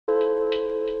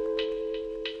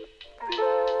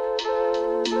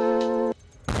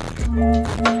Yeah,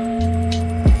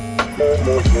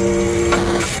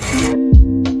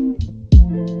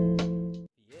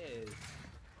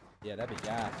 that'd be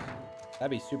gas.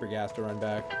 That'd be super gas to run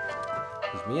back.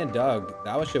 Cause me and Doug,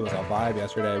 that shit was a vibe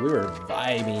yesterday. We were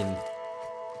vibing.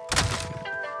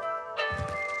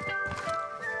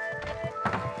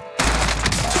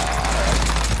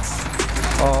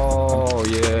 Oh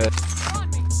yeah.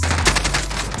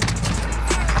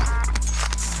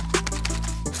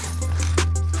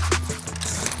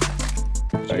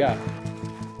 What you got?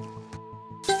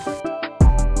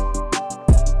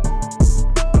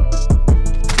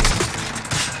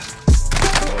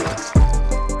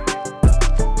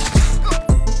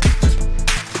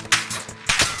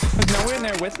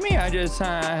 With me? I just,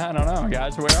 I don't know,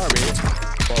 guys. Where are we?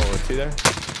 Whoa, is he there?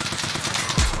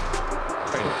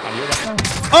 Wait, are you right now?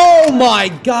 Oh my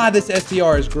god, this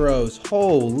SPR is gross.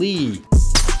 Holy.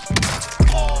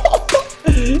 Yo,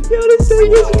 this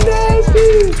thing is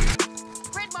nasty.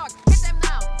 Red mark, hit them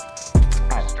now.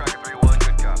 Alright. Striker 3-1,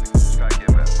 good copy. Strike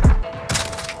inbound.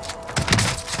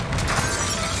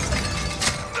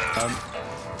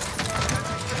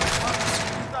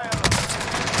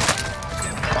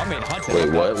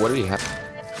 Wait, what? What did he have?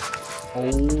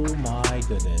 Oh my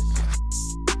goodness.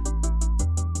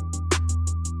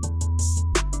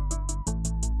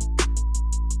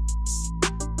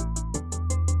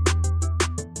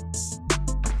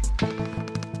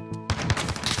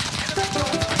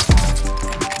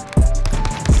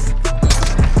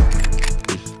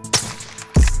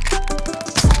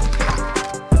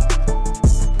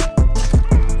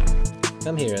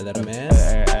 Come here, little man.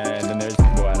 And then there's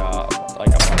what, like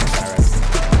a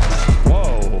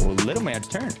whoa, little man's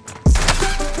turn.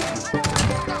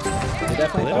 We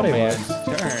definitely thought he was.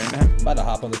 Turn. About to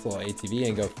hop on this little ATV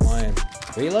and go flying.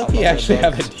 We lucky actually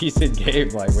have a decent game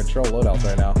like with troll loadouts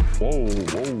right now. Whoa,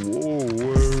 whoa, whoa,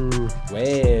 whoa. Wow.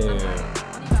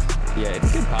 Yeah, it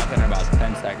could pop in about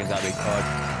 10 seconds. That'd be clutch.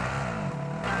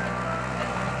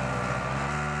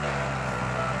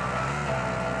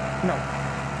 No.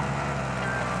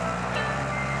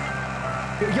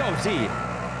 Yo, Z.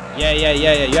 Yeah.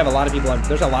 You have a lot of people on.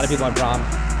 There's a lot of people on prom. All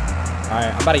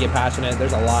right, I'm about to get passionate.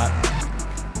 There's a lot.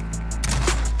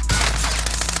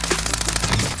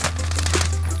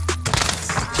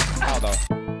 How though?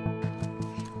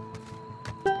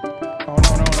 Oh no.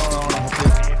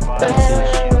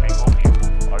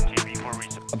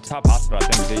 Up top hospital, I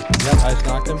think, Z. Yep, I just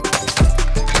knocked him.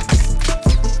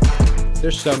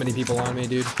 There's so many people on me,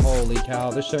 dude. Holy cow.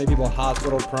 There's so many people.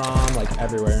 Hospital, prom, like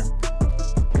everywhere.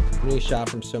 I'm getting shot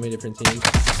from so many different teams.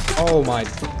 Oh my.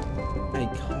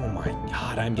 Oh my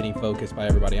god, I'm getting focused by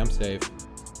everybody. I'm safe.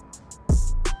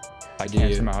 I do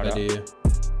you. I'm gonna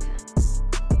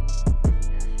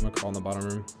call in the bottom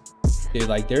room. Dude,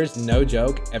 like, there's no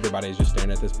joke. Everybody's just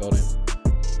staring at this building.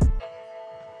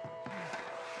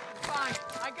 Fine,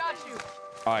 I got you.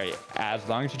 Alright, as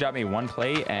long as you drop me one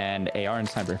plate and AR and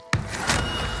sniper.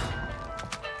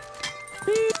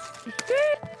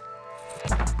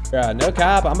 Yeah, no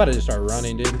cap. I'm about to just start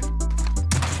running, dude.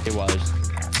 It was.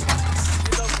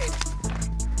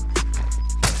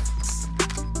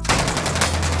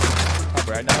 Up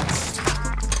right now.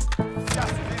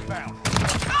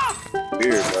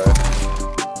 Weird, man.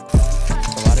 A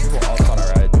lot of people also on our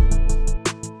right.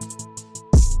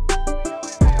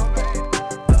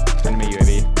 Enemy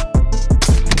UAV.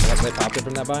 That play popped it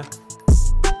from that buy.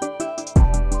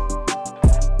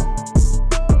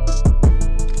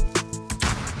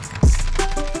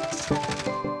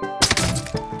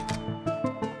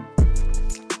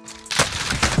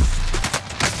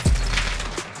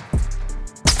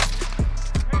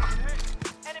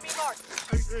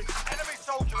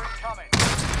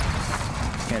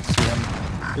 Can't see him.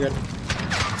 You're good.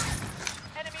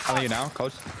 How are you now?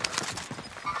 Close.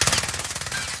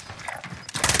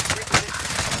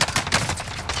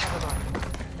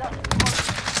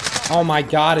 Oh my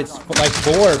god, it's like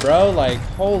 4, bro. Like,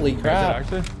 holy crap.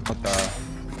 Actually? What the?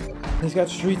 He's got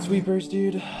street sweepers,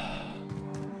 dude.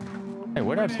 Hey,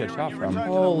 where did I just get shot from?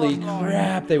 Holy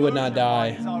crap, they would not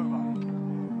die.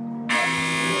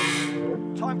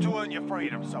 Time to earn your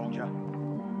freedom, soldier.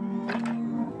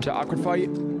 It's an awkward fight.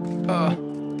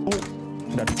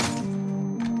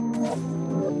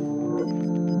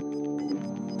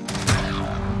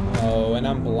 Oh, and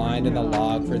I'm blind in the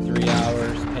log for 3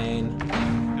 hours. Pain.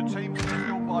 The team's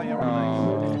still by your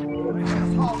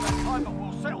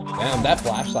Damn, that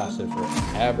flash lasted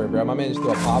forever, bro. My man just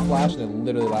threw a pop flash and it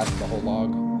literally lasted the whole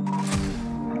log.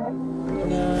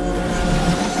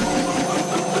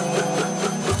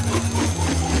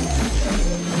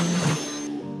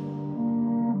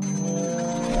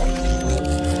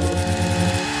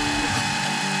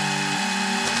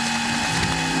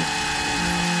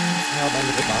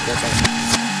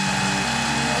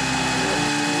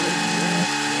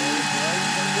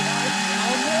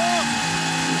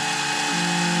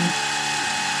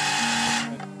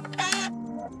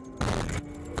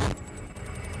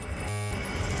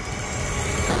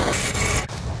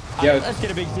 Yo. Let's get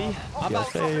a big Z. I'm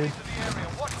about to say.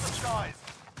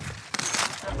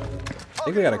 I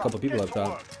think we got a couple people up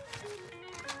top.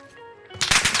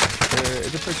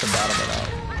 It just took some battle out.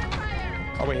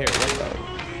 Oh wait, here. What's that?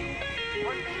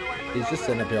 He's just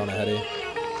sitting up here on a heady.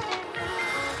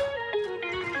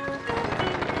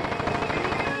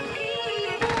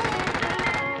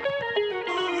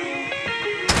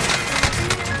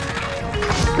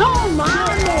 No, man!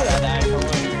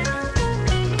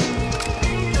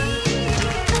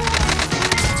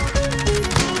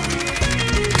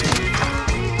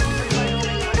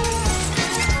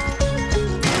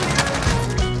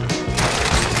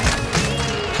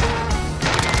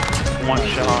 One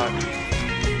shot.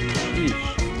 Yeesh.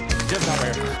 Just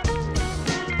over here.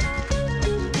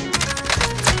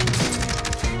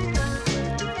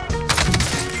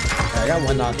 I got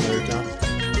one knock on the roof now.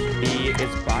 He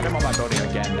is bottom of my building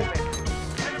again.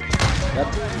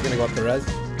 Yep, he's gonna go up the res.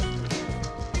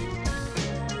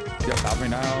 Yo, top me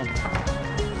now.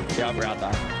 Yeah, we're out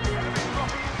there.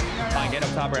 Fine, get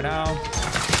up top right now. On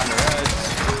the res.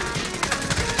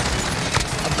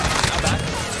 I'm back.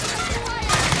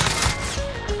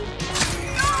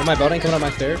 In my building, coming up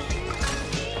my stairs.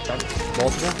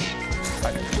 Multiple.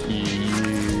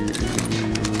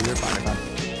 You're fine, you're fine.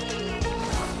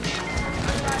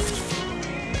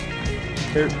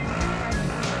 Here. I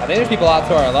think there's people out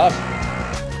to our left.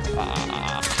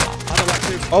 On the left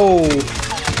too. Oh.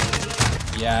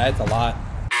 Yeah, it's a lot.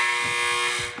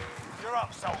 You're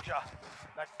up, soldier.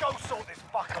 Now go sort this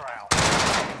fucker out.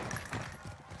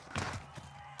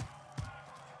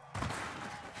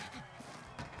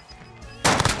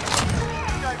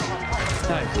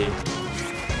 Nice, Z.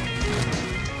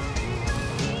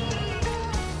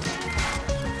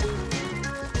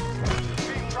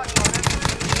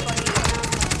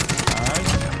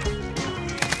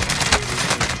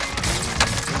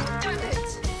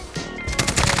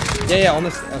 Yeah, on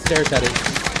the stairs heady.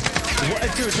 What?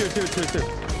 Two.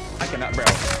 I cannot, bro.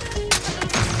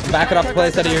 Back it off the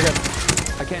place, heady, you're good.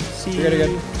 I can't see. You're good.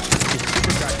 He's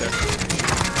super cracked there.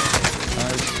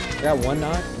 Nice. I got one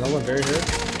knock, another one very hurt.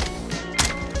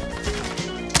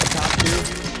 Top two.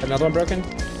 Another one broken.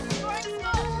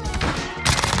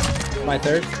 My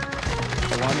third.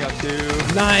 One got two.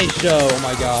 Nice show. Oh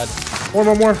my god.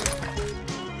 More.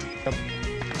 Yep.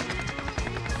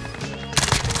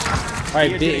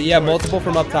 Alright, yeah, multiple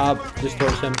from up top. Just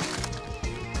torch him.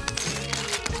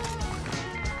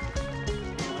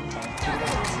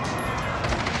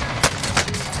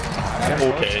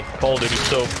 Okay, Call of Duty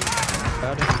so.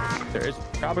 There is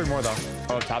probably more though.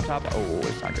 Oh, top. Oh,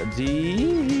 it's not good.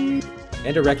 Z.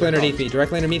 And directly underneath me.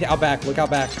 Directly underneath. Out back. Look out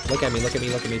back. Look at me if you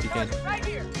can.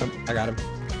 I got him.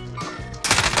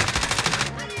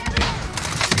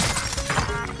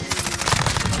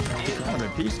 Kind of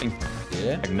been piecing.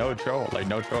 Yeah. Like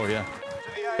no troll, yeah.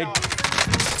 Hey,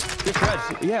 just res.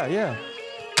 Yeah.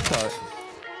 So,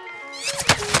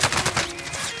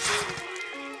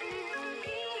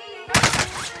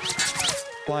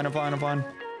 I'm blind.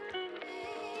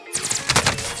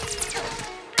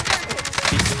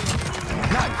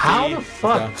 How the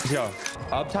fuck? Yo,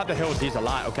 up top the hills, he's a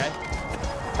lot, okay?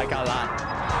 I got a lot.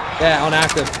 Yeah, on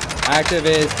active. Active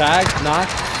is tag, knock.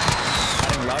 I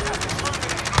didn't rush.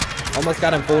 Almost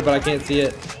got him full, but I can't see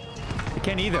it. I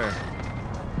can't either.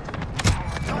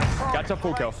 Got a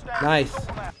full kill. Nice.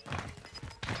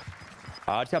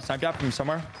 I just got snipe gap from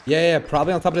somewhere. Yeah,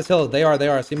 probably on top of this hill. They are.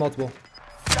 I see multiple.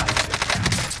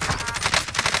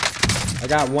 I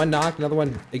got one knock, another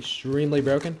one extremely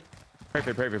broken.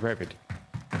 Perfect.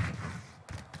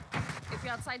 If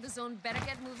you're outside the zone, better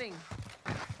get moving.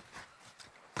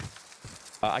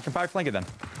 I can probably flank it then.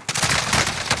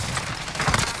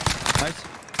 Nice.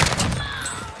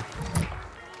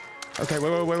 Okay,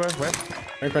 wait. Right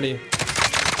in front of you.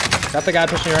 Got the guy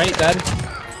pushing right, dead.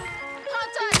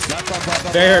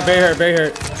 Contact! Very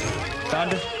hurt.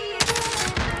 Done,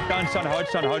 son. Hard.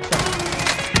 I'll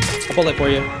pull it for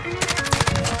you.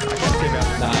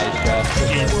 Nice shot.